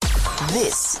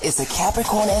This is the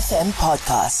Capricorn FM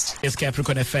podcast. It's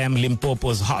Capricorn FM,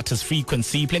 Limpopo's hottest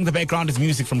frequency. Playing the background is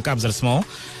music from Kabza Small,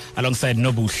 alongside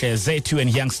Nobuhle, Zetu,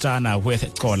 and Youngstana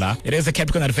with Kola. It is a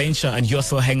Capricorn adventure, and you're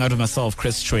still hanging out with myself,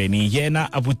 Chris Chuene. Yena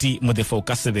Abuti Modefo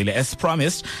Kasebele. As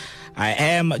promised, I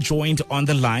am joined on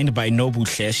the line by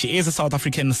Nobuhle. She is a South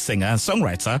African singer and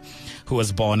songwriter who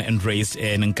was born and raised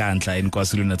in Nkandla in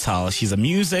KwaZulu-Natal. She's a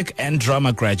music and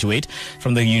drama graduate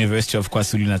from the University of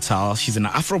KwaZulu-Natal. She's an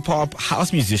Afropop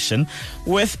house musician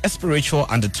with a spiritual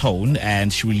undertone,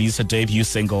 and she released her debut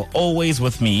single, Always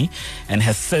With Me, and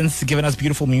has since given us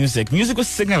beautiful music. Music was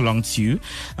singing along to you,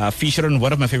 featured on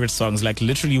one of my favorite songs. Like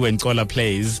literally when Kola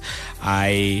plays,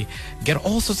 I get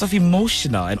all sorts of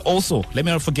emotional. And also, let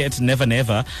me not forget Never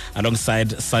Never,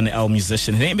 alongside Sun L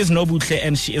musician. Her name is Nobuhle,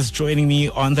 and she is joining me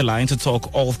on the line to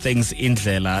talk all things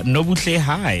Indlela. Nobuhle,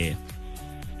 hi.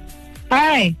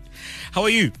 Hi. How are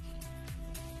you?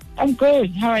 I'm good.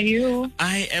 How are you?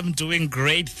 I am doing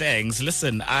great, thanks.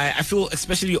 Listen, I feel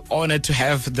especially honored to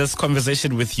have this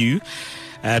conversation with you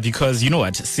because you know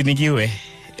what? Sinigiwe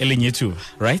elinyetu,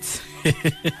 right?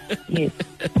 Yes.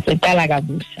 Sicala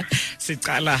kabusha.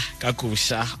 Sicala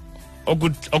kabusha.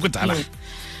 Okudala.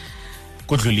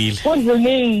 Kudlulile.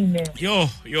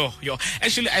 Yo.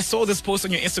 Actually, I saw this post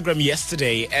on your Instagram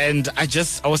yesterday, and I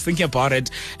was thinking about it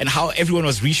and how everyone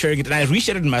was resharing it, and I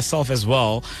reshared it myself as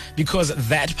well, because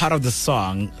that part of the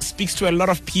song speaks to a lot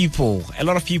of people. A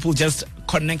lot of people just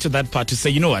connect to that part to say,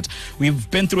 you know what, we've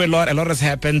been through a lot has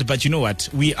happened, but you know what,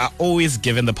 we are always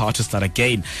given the power to start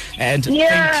again. And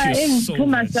thank you so to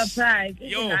my much. Surprise.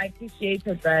 I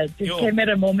appreciated that. It came at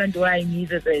a moment where I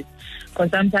needed it.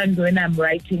 Because sometimes when I'm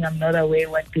writing, I'm not aware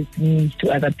what this means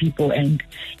to other people. And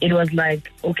it was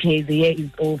like, okay, the year is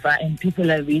over and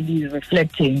people are really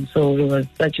reflecting. So it was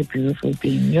such a beautiful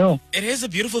thing. It is a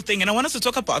beautiful thing. And I want us to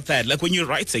talk about that. Like when you're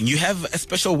writing, you have a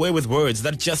special way with words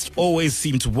that just always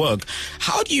seem to work.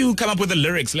 How do you come up with the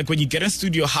lyrics? Like when you get in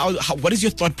studio, what is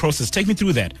your thought process? Take me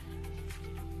through that.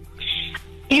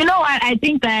 I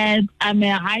think that I'm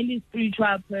a highly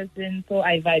spiritual person, so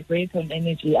I vibrate on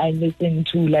energy. I listen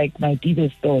to like my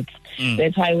deepest thoughts.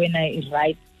 That's why when I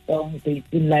write songs, they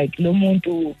feel like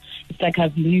Lomuntu, it's like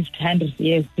I've lived hundreds of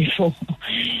years before.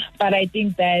 But I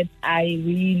think that I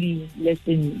really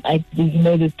listen.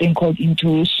 This thing called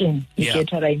intuition. You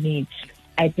get what I mean?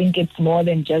 I think it's more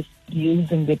than just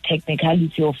using the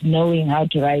technicality of knowing how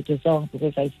to write a song,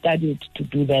 because I studied to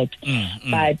do that.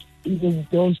 But it was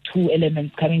those two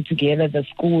elements coming together, the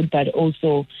school, but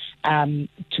also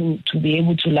to be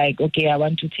able to like, okay, I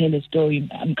want to tell a story.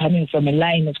 I'm coming from a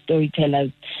line of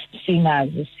storytellers,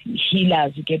 singers,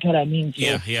 healers, you get what I mean?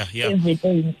 So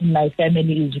everything in my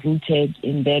family is rooted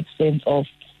in that sense of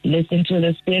listen to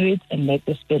the spirit and let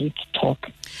the spirit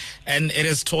talk. And it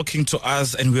is talking to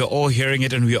us, and we're all hearing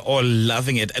it, and we're all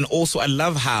loving it. And also, I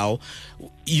love how,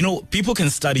 people can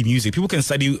study music, people can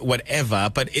study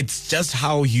whatever, but it's just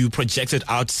how you project it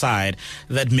outside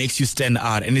that makes you stand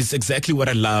out. And it's exactly what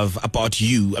I love about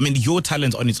you. I mean, your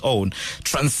talent on its own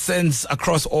transcends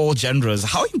across all genres.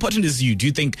 How important is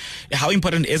how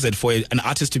important is it for an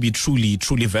artist to be truly,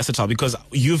 truly versatile? Because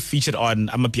you've featured on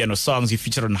Amapiano songs, you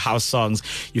featured on house songs,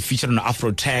 you featured on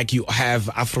Afro tech, you have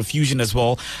Afrofusion as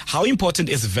well. How important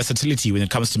is versatility when it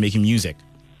comes to making music?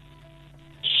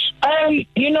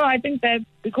 I think that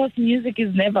because music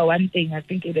is never one thing, I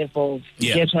think it evolves.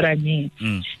 You get what I mean?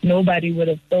 Nobody would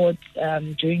have thought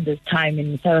during this time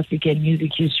in South African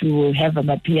music history we'll have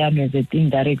a piano as a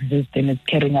thing that exists and is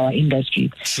carrying our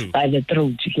industry by the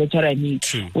throat. You get what I mean?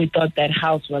 We thought that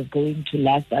house was going to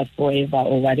last us forever,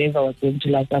 or whatever was going to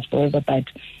last us forever, but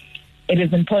it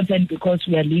is important because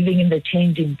we are living in the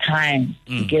changing times.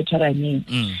 You get what I mean?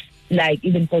 Like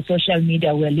even for social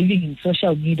media, we're living in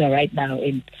social media right now.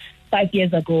 And 5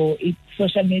 years ago,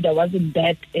 social media wasn't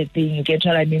that a thing. You get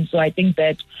what I mean? So I think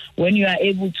that when you are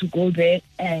able to go there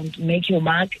and make your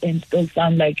mark and still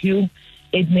sound like you,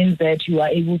 it means that you are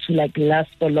able to like last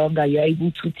for longer. You are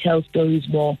able to tell stories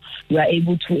more. You are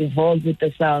able to evolve with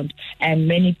the sound. And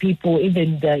many people,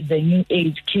 even the new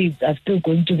age kids, are still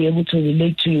going to be able to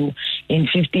relate to you in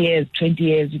 50 years, 20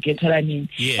 years. You get what I mean?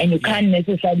 And you can't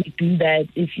necessarily do that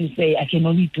if you say, I can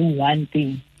only do one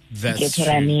thing. You get what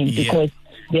I mean? Because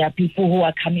there are people who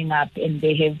are coming up and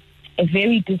they have a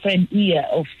very different ear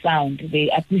of sound. They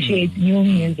appreciate new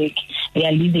music. They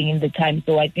are living in the time.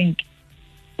 So I think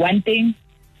one thing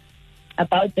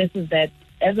about this is that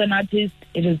as an artist,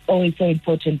 it is always so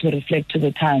important to reflect to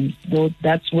the times.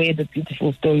 That's where the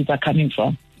beautiful stories are coming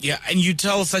from. Yeah, and you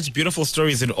tell such beautiful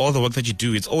stories in all the work that you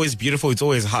do. It's always beautiful. It's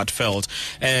always heartfelt.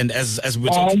 And as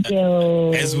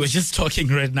we're just talking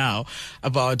right now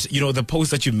about, the post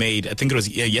that you made, I think it was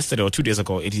yesterday or 2 days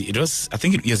ago. It was, I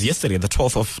think it was yesterday, the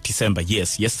 12th of December.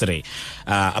 Yes, yesterday,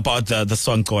 about the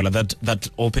song Kola, that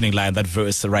opening line, that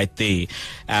verse right there.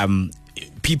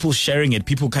 People sharing it,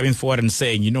 people coming forward and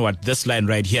saying, you know what, this line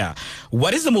right here.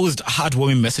 What is the most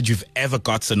heartwarming message you've ever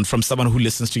gotten from someone who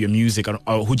listens to your music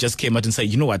or who just came out and said,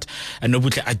 you know what,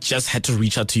 Nobuhle, I just had to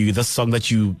reach out to you. This song that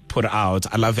you put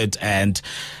out, I love it. And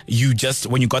you just,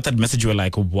 when you got that message, you were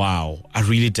like, wow, I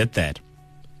really did that.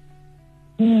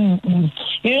 Mm-hmm.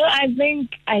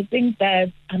 I think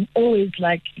that I'm always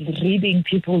like reading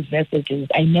people's messages.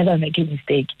 I never make a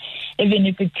mistake, even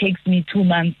if it takes me 2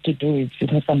 months to do it,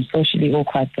 because I'm socially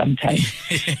awkward sometimes.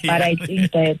 Yeah. But I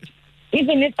think that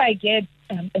even if I get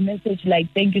a message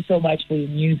like, thank you so much for your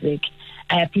music,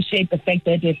 I appreciate the fact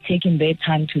that they've taken their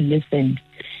time to listen.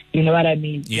 You know what I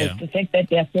mean? Yeah. Like the fact that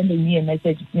they are sending me a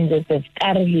message means that they've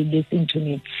thoroughly listened to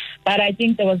me. But I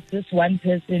think there was this one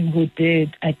person who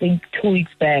did, I think 2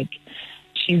 weeks back.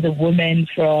 She's a woman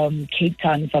from Cape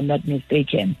Town, if I'm not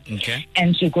mistaken. Okay.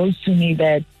 And she goes to me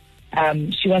that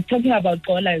she was talking about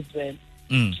Kola as well.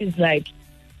 She's like,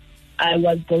 I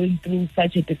was going through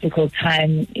such a difficult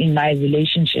time in my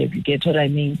relationship. You get what I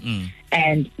mean?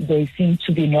 And there seemed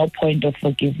to be no point of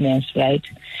forgiveness, right?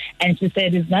 And she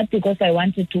said, it's not because I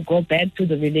wanted to go back to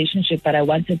the relationship, but I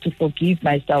wanted to forgive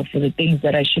myself for the things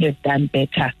that I should have done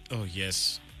better. Oh,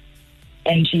 yes.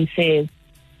 And she says,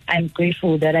 I'm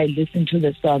grateful that I listened to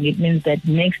the song. It means that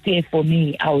next year for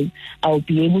me, I'll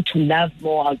be able to love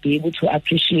more, I'll be able to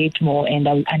appreciate more, and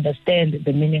I'll understand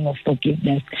the meaning of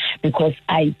forgiveness, because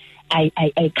I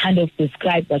kind of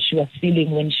described what she was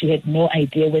feeling when she had no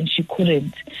idea, when she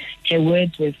couldn't. Her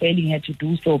words were failing her to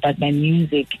do so, but my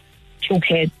music took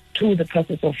her through the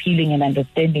process of healing and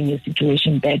understanding the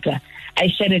situation better. I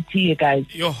shed a tear, guys.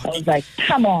 I was like,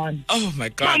 come on. Oh, my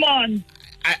God. Come on.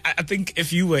 I think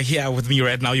if you were here with me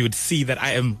right now, you would see that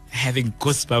I am having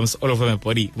goosebumps all over my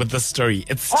body with this story.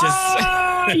 It's just...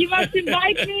 Oh, you must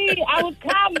invite me. I would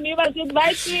come. You must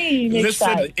invite me next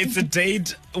time. It's a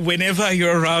date. Whenever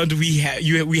you're around, we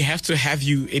have to have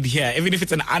you in here. Even if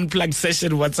it's an unplugged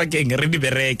session, once again, your music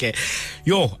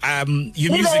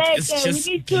is just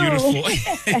beautiful.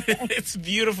 It's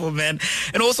beautiful, man.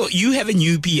 And also, you have a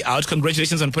new EP out.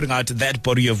 Congratulations on putting out that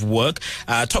body of work.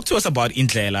 Talk to us about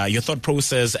Indlela, your thought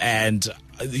process, and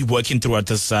working throughout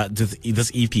this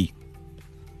EP.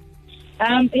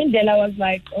 Indlela was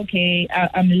like, okay,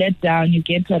 I'm let down. You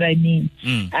get what I mean?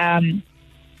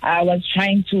 I was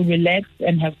trying to relax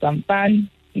and have some fun.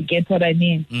 You get what I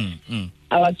mean?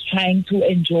 I was trying to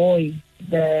enjoy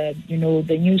the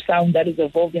new sound that is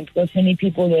evolving, because many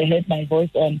people, they heard my voice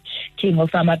on King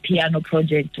of Summer Piano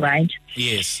Project, right?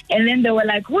 Yes. And then they were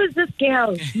like, who is this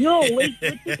girl?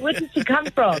 Where did she come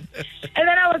from? And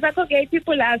then I was like, okay,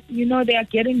 people are, they are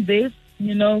getting this,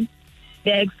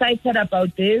 they're excited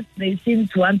about this. They seem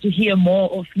to want to hear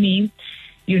more of me.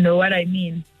 You know what I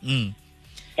mean?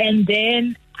 And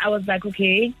then I was like,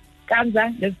 okay,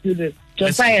 Kamza, let's do this.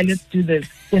 Josiah, let's do this.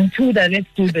 Ntuda, let's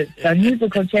do this. The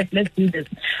musical chat, let's do this.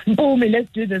 Mpumi,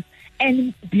 let's do this.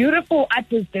 And beautiful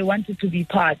artists, they wanted to be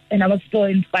part. And I was so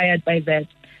inspired by that.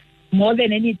 More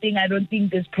than anything, I don't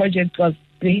think this project was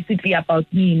basically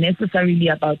necessarily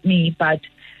about me, but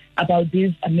about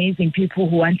these amazing people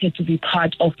who wanted to be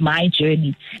part of my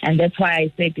journey. And that's why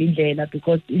I said Indlela,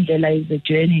 because Indlela is a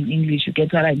journey in English. You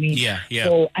get what I mean? Yeah.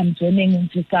 So I'm journeying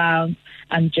into sound.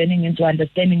 I'm journeying into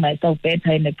understanding myself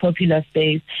better in the popular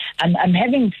space. I'm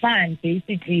having fun,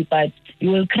 basically, but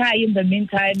you will cry in the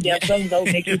meantime. There are songs that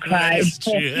will make you cry.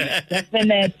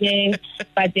 Definitely.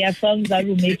 But there are songs that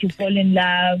will make you fall in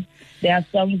love. There are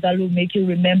songs that will make you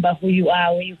remember who you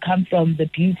are, where you come from, the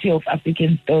beauty of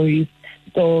African stories.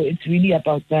 So it's really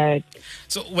about that.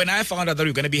 So when I found out that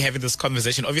we were going to be having this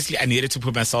conversation, obviously I needed to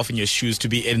put myself in your shoes to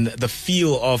be in the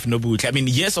feel of Nobuhle. I mean,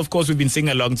 yes, of course, we've been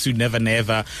singing along to Never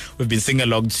Never. We've been singing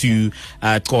along to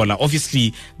Kola,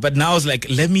 obviously. But now it's like,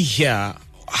 let me hear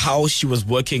how she was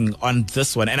working on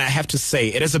this one. And I have to say,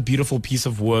 it is a beautiful piece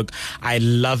of work. I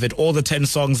love it. All the 10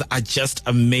 songs are just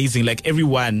amazing. Like, every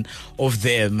one of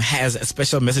them has a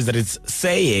special message that it's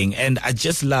saying. And I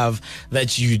just love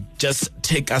that you just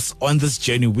take us on this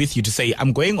journey with you to say,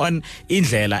 I'm going on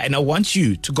Indlela, and I want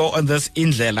you to go on this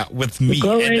Indlela with me.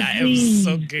 And I am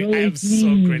so good. I am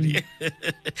so great.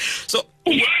 So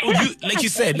Like you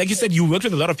said, you worked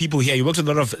with a lot of people here. You worked with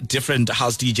a lot of different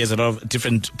house DJs, a lot of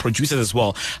different producers as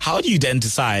well. How do you then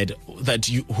decide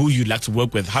who you'd like to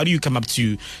work with? How do you come up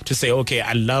to say, okay,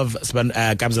 I love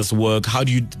Kabza's work? How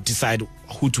do you decide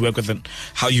who to work with and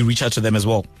how you reach out to them as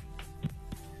well?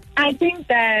 I think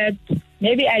that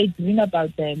maybe I dream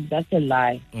about them. That's a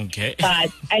lie. Okay. But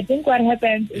I think what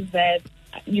happens is that,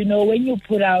 when you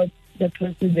put out the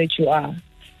person that you are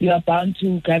bound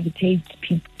to gravitate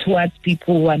towards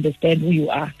people who understand who you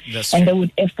are. And they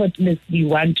would effortlessly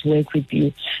want to work with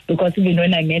you. Because even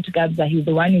when I met Kabza, he's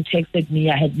the one who texted me.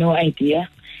 I had no idea.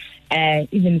 And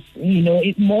even,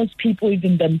 most people,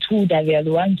 even them too, that they are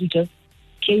the ones who just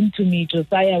came to me.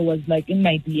 Josiah was like in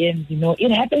my DMs,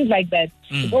 It happens like that.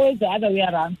 It's always the other way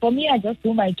around. For me, I just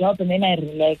do my job and then I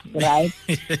relax, right?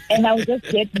 And I would just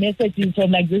get messages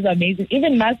from like this amazing.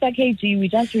 Even Master KG, we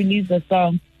just released a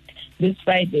song this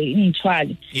Friday in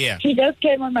Indlela. Yeah. She just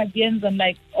came on my DMs. I'm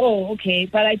like, oh, okay.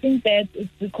 But I think that it's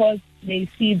because they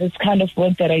see this kind of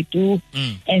work that I do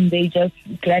and they just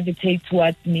gravitate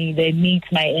towards me. They meet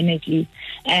my energy.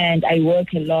 And I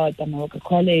work a lot. I'm a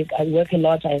workaholic. I work a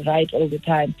lot. I write all the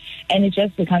time. And it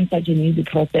just becomes such an easy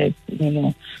process,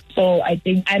 So I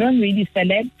think I don't really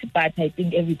select, but I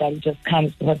think everybody just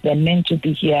comes because they're meant to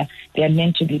be here. They're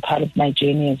meant to be part of my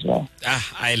journey as well.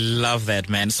 I love that,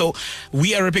 man. So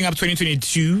we are wrapping up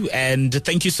 2022, and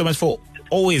thank you so much for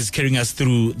always carrying us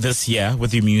through this year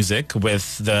with your music,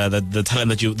 with the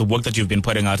talent the work that you've been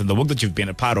putting out and the work that you've been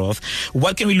a part of.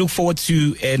 What can we look forward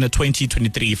to in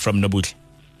 2023 from Nobuhle?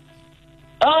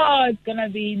 Oh, it's going to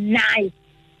be nice.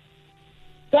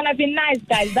 It's going to be nice,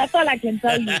 guys. That's all I can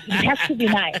tell you. It has to be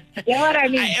nice. You know what I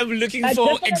mean? I am looking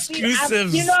for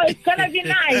exclusives. It's going to be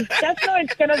nice. Just know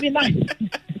it's going to be nice.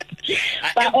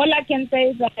 But all I can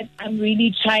say is that I'm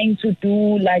really trying to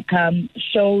do like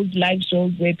live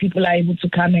shows where people are able to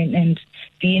come in and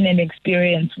be in an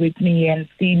experience with me and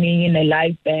see me in a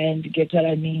live band, you get what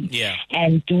I mean? Yeah.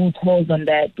 And do tours on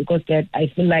that because I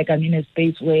feel like I'm in a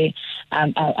space where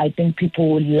I think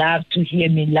people would love to hear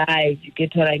me live, you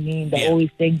get what I mean? They always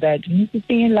think that you need to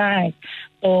sing live,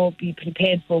 so be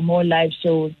prepared for more live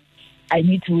shows. I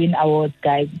need to win awards,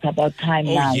 guys. It's about time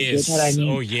now. Yes. You know what I mean?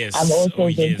 Oh, yes. I'm also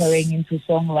venturing into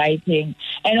songwriting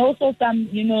and also some,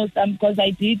 because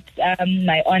I did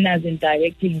my honors in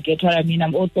directing. Get what I mean?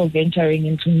 I'm also venturing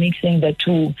into mixing the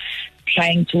two,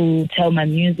 trying to tell my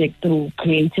music through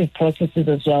creative processes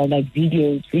as well, like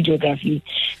videos, videography,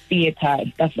 theater,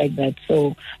 stuff like that.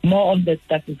 So more of that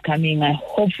stuff is coming. I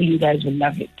hopefully you guys will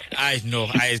love it. I know.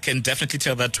 I can definitely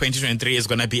tell that 2023 is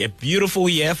going to be a beautiful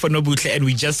year for Nobuhle, and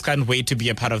we just can't wait to be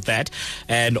a part of that.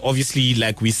 And obviously,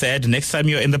 like we said, next time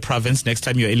you're in the province, next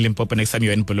time you're in Limpopo, next time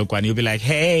you're in Polokwane, you'll be like,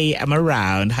 hey, I'm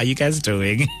around. How you guys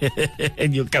doing?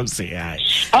 And you'll come say hi.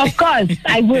 Of course,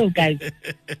 I will, guys.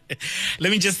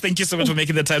 Let me just thank you so much for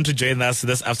making the time to join us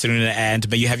this afternoon, and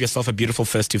may you have yourself a beautiful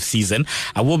festive season.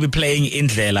 I will be playing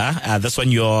Indlela. This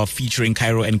one you're featuring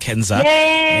Cairo and Kenza.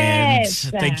 Yes.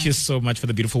 And thank you so much for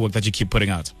the beautiful work that you keep putting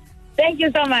out. Thank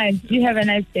you so much. You have a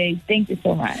nice day. Thank you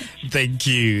so much. Thank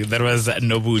you. That was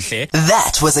Nobuhle.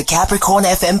 That was a Capricorn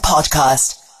FM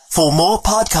podcast. For more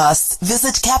podcasts,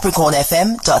 visit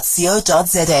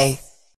capricornfm.co.za.